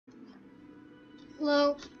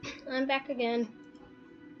Hello, I'm back again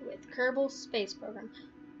with Kerbal Space Program.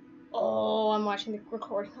 Oh, I'm watching the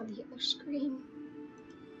recording on the other screen.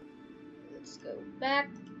 Let's go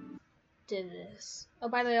back to this. Oh,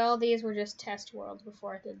 by the way, all these were just test worlds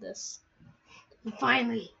before I did this. And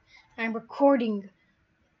finally, I'm recording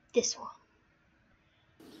this one.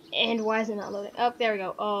 And why is it not loading? Oh, there we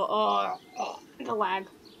go. Oh, the lag.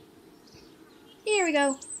 Here we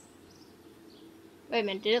go. Wait a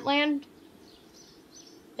minute, did it land?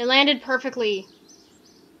 It landed perfectly.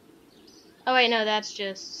 Oh wait, no, that's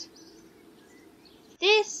just...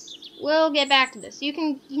 This, we'll get back to this. You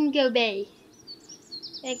can go bay.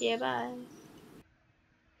 Thank you, bye.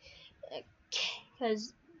 Okay,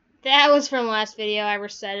 because that was from last video. I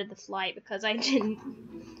resetted the flight because I didn't,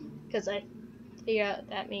 because I figured out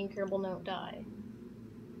that means Kerbal don't die.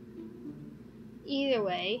 Either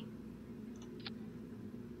way,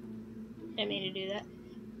 I didn't mean to do that.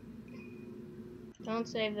 Don't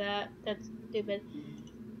save that. That's stupid.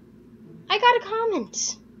 I got a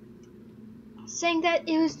comment saying that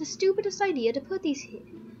it was the stupidest idea to put these here,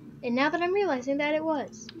 and now that I'm realizing that it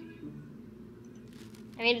was.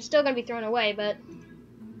 I mean, it's still gonna be thrown away, but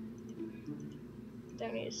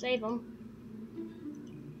don't need to save them.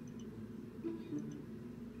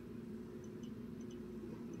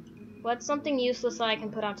 What's something useless that I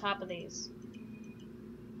can put on top of these?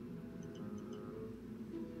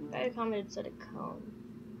 I commented said a cone.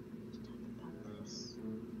 Let's talk about this.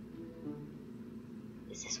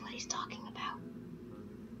 Is this what he's talking about?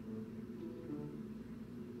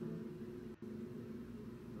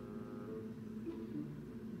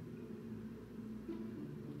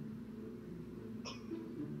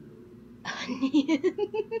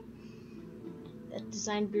 That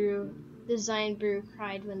design bureau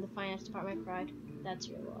cried when the finance department cried. That's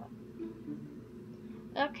your lot.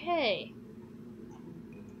 Okay.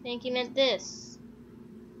 I think he meant this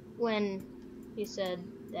when he said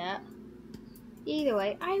that. Either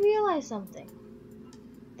way, I realized something.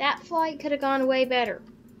 That flight could have gone way better.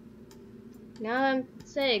 Now that I'm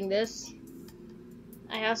saying this,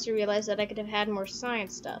 I also realized that I could have had more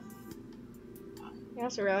science stuff. I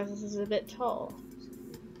also realized this is a bit tall.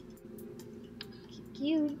 Kick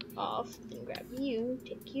you off, then grab you,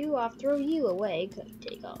 take you off, throw you away,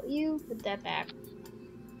 take all you, put that back.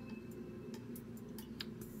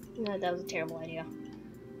 No, that was a terrible idea.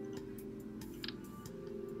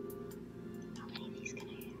 How many of these can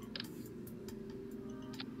I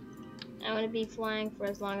have? I want to be flying for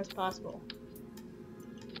as long as possible.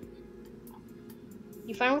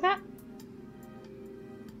 You fine with that?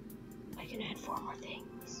 I can add 4 more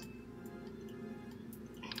things.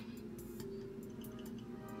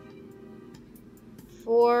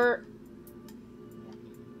 4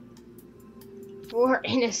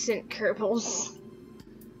 innocent Kerbals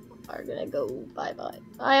are gonna go bye-bye.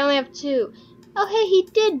 I only have 2. Oh, hey, he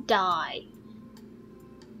did die.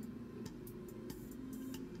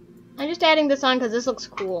 I'm just adding this on because this looks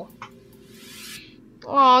cool.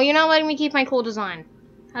 Oh, you're not letting me keep my cool design.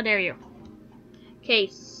 How dare you? Okay,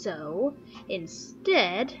 so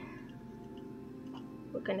instead,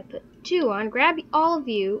 we're gonna put 2 on. Grab all of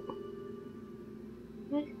you.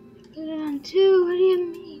 What? Put it on 2. What do you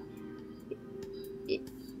mean?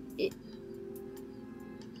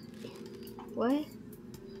 What?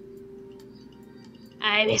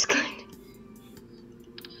 I misclicked.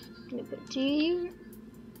 Gonna put 2 here.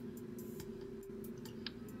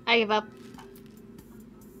 I give up.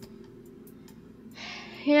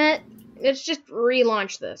 Yeah, let's just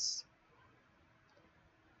relaunch this.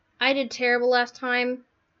 I did terrible last time.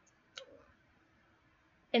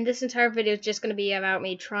 And this entire video is just going to be about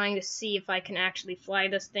me trying to see if I can actually fly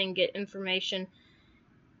this thing, get information.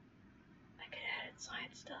 I could add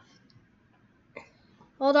science stuff.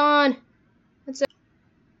 Hold on. That's it.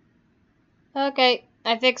 Okay,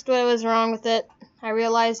 I fixed what was wrong with it. I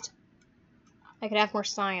realized I could have more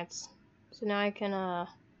science. So now I can,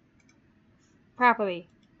 properly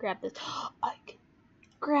grab this. I can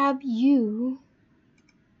grab you.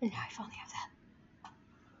 And now I finally have that.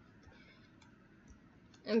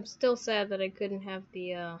 I'm still sad that I couldn't have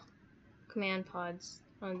the, command pods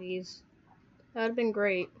on these. That would have been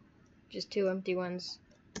great. Just 2 empty ones.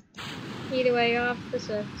 Either way, off the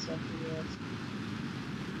stuff yes.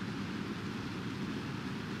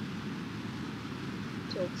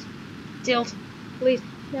 Tilt. Please.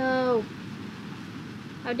 No.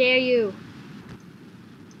 How dare you?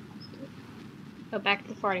 Oh, back to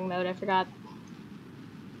the farting mode. I forgot.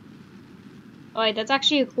 Oh, wait, that's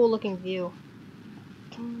actually a cool looking view.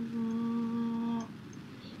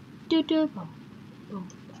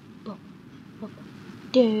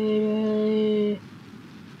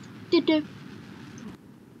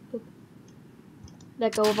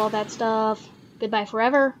 Let go of all that stuff. Goodbye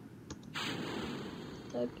forever.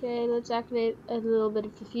 Okay, let's activate a little bit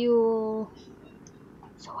of the fuel.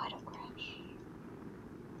 So I don't crash.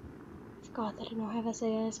 Forgot that I don't have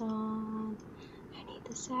SAS on. I need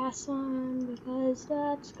the SAS on because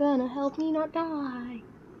that's gonna help me not die.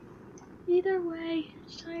 Either way,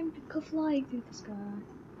 it's time to go flying through the sky.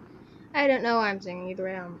 I don't know I'm singing either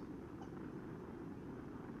way.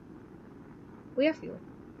 We have fuel.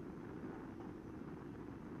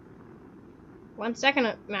 1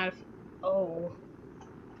 second amount of. Oh.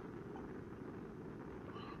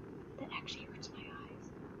 That actually hurts my eyes.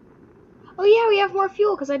 Oh yeah, we have more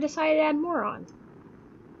fuel because I decided to add more on.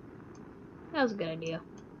 That was a good idea.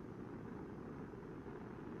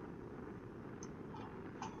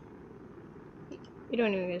 We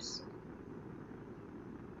don't even use.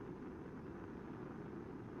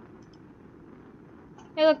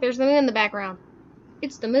 Hey look, there's the moon in the background.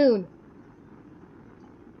 It's the moon.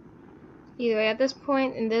 Either way, at this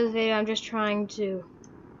point in this video, I'm just trying to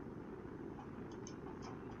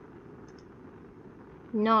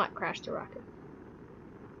not crash the rocket.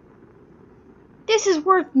 This is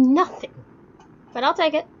worth nothing, but I'll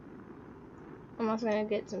take it. I'm also gonna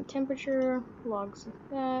get some temperature, logs of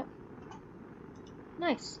that.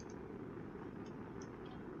 Nice.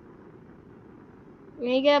 When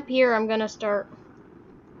you get up here, I'm gonna start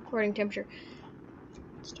recording temperature.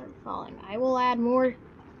 Start falling. I will add more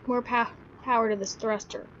power to this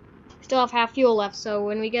thruster. Still have half fuel left, so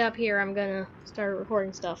when we get up here, I'm gonna start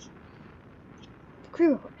recording stuff. The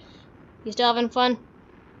crew report. You still having fun?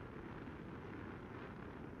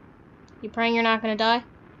 You praying you're not gonna die?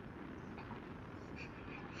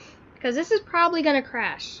 Because this is probably gonna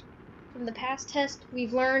crash. From the past test,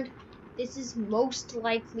 we've learned this is most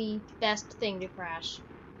likely best thing to crash.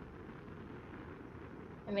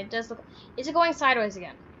 I mean, it does look. Is it going sideways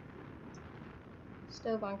again?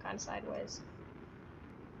 Still going kind of sideways.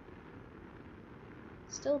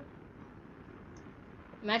 Still.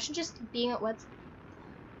 Imagine just being at what's.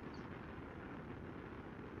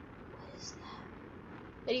 What is that?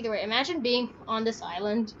 But either way, imagine being on this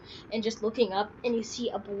island and just looking up and you see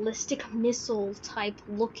a ballistic missile type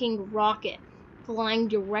looking rocket flying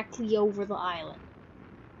directly over the island.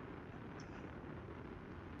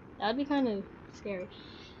 That would be kind of scary.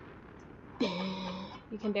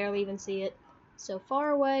 You can barely even see it. So far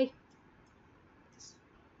away.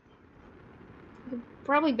 You can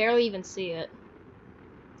probably barely even see it.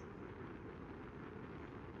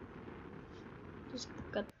 Just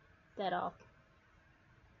cut that off.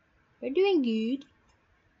 You're doing good.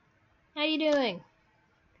 How you doing?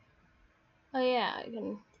 Oh yeah, I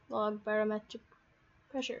can log barometric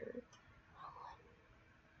pressure.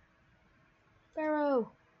 Barrow.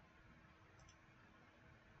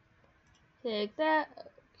 Take that.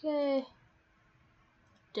 Okay.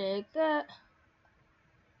 Take that.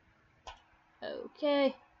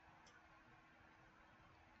 Okay.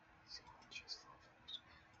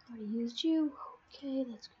 Already used you. Okay,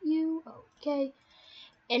 that's you. Okay.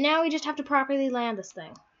 And now we just have to properly land this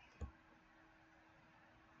thing.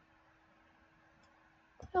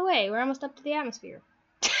 Oh wait, we're almost up to the atmosphere.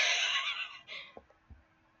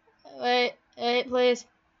 Wait, please.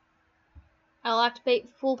 I'll activate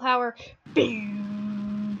full power.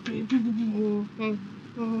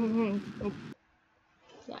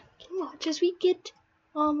 Yeah, watch as we get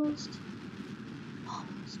almost.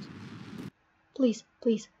 Please,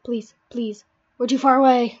 please, please, please. We're too far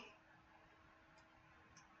away.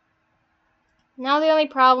 Now the only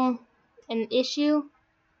problem and issue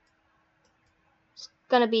is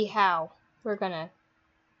gonna be how we're gonna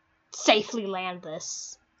safely land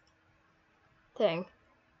this thing.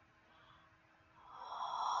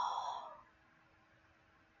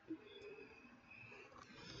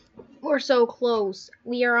 We're so close.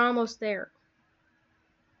 We are almost there.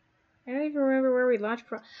 I don't even remember where we launched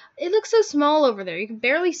from. It looks so small over there. You can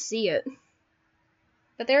barely see it.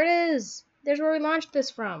 But there it is. There's where we launched this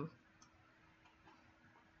from.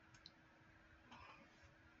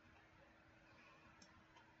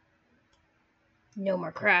 No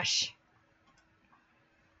more crash.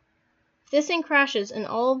 If this thing crashes and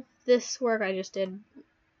all of this work I just did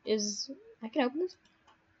is... I can open this?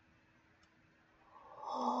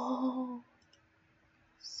 Oh.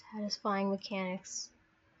 Satisfying mechanics.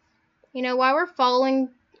 You know, while we're falling...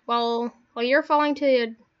 While you're falling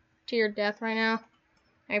to your death right now,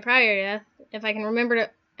 I mean, probably your death, if I can remember to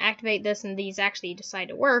activate this and these actually decide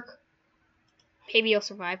to work, maybe you'll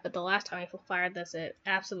survive, but the last time I fired this, it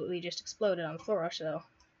absolutely just exploded on the floor, so.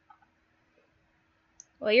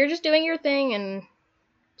 Well, you're just doing your thing and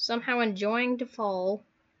somehow enjoying to fall.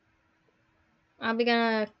 I'll be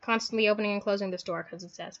gonna constantly opening and closing this door because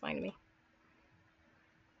it's satisfying to me.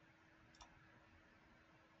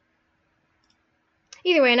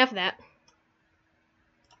 Either way, enough of that.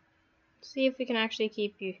 See if we can actually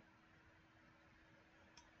keep you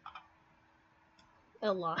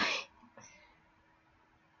alive.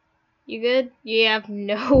 You good? You have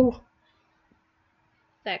no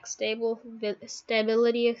effect.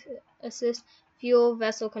 Stability assist. Fuel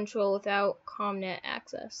vessel control without comnet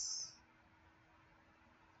access.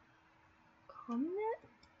 Comnet?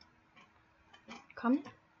 Comnet?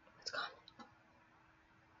 What's comnet?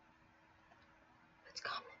 What's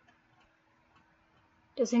comnet?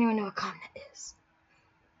 Does anyone know what comnet is?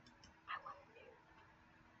 I want to know.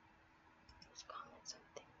 Is comnet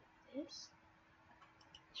something like this?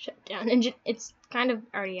 Shut down engine. It's kind of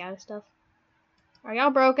already out of stuff. Are y'all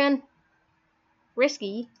broken?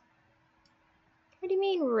 Risky? What do you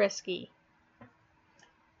mean risky?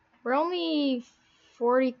 We're only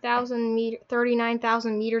 39,000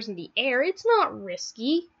 meters in the air. It's not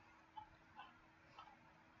risky.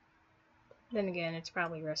 Then again, it's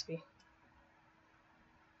probably risky.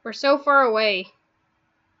 We're so far away.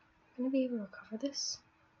 I'm gonna be able to recover this.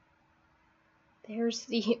 There's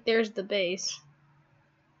the base.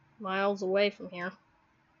 Miles away from here.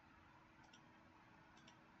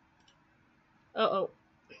 Uh-oh.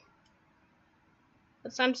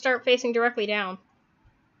 It's time to start facing directly down.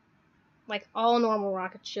 Like all normal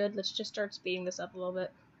rockets should. Let's just start speeding this up a little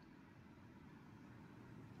bit.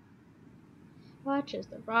 Watch as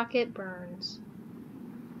the rocket burns.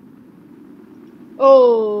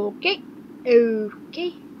 Okay.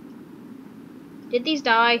 Okay. Did these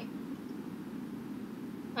die?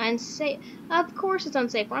 Unsafe. Of course it's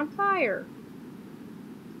unsafe. We're on fire.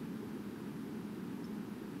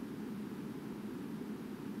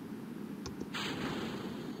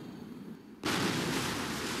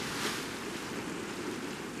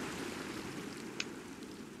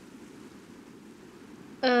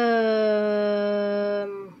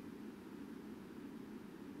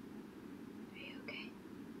 Okay.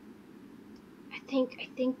 I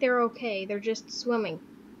think they're okay. They're just swimming.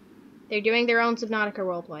 They're doing their own Subnautica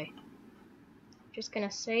roleplay. Just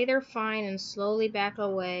gonna say they're fine and slowly back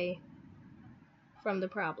away from the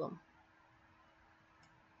problem.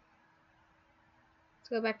 Let's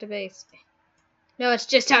go back to base. No, it's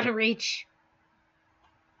just out of reach.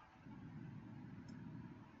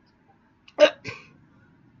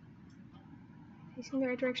 Facing the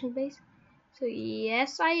right direction of base? So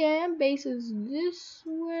yes, I am. Base is this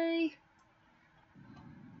way.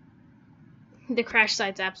 The crash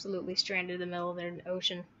site's absolutely stranded in the middle of the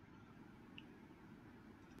ocean.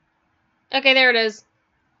 Okay, there it is.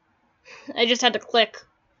 I just had to click.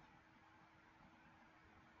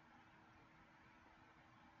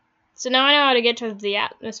 So now I know how to get to the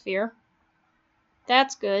atmosphere.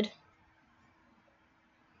 That's good.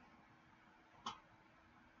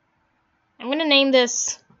 I'm gonna name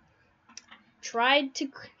this "Tried to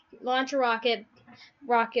launch a rocket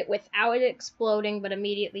without it exploding but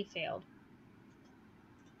immediately failed."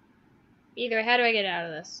 Either way, how do I get out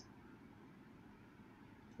of this?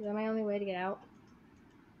 Is that my only way to get out?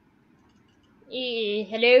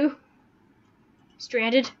 Hello?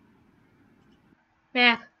 Stranded?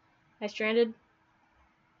 Map. I stranded?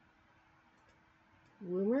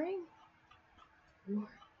 Boomerang?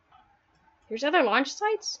 There's other launch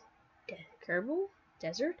sites? Kerbal?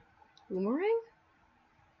 Desert? Boomerang?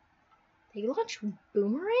 They launch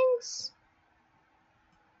boomerangs?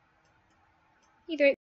 Either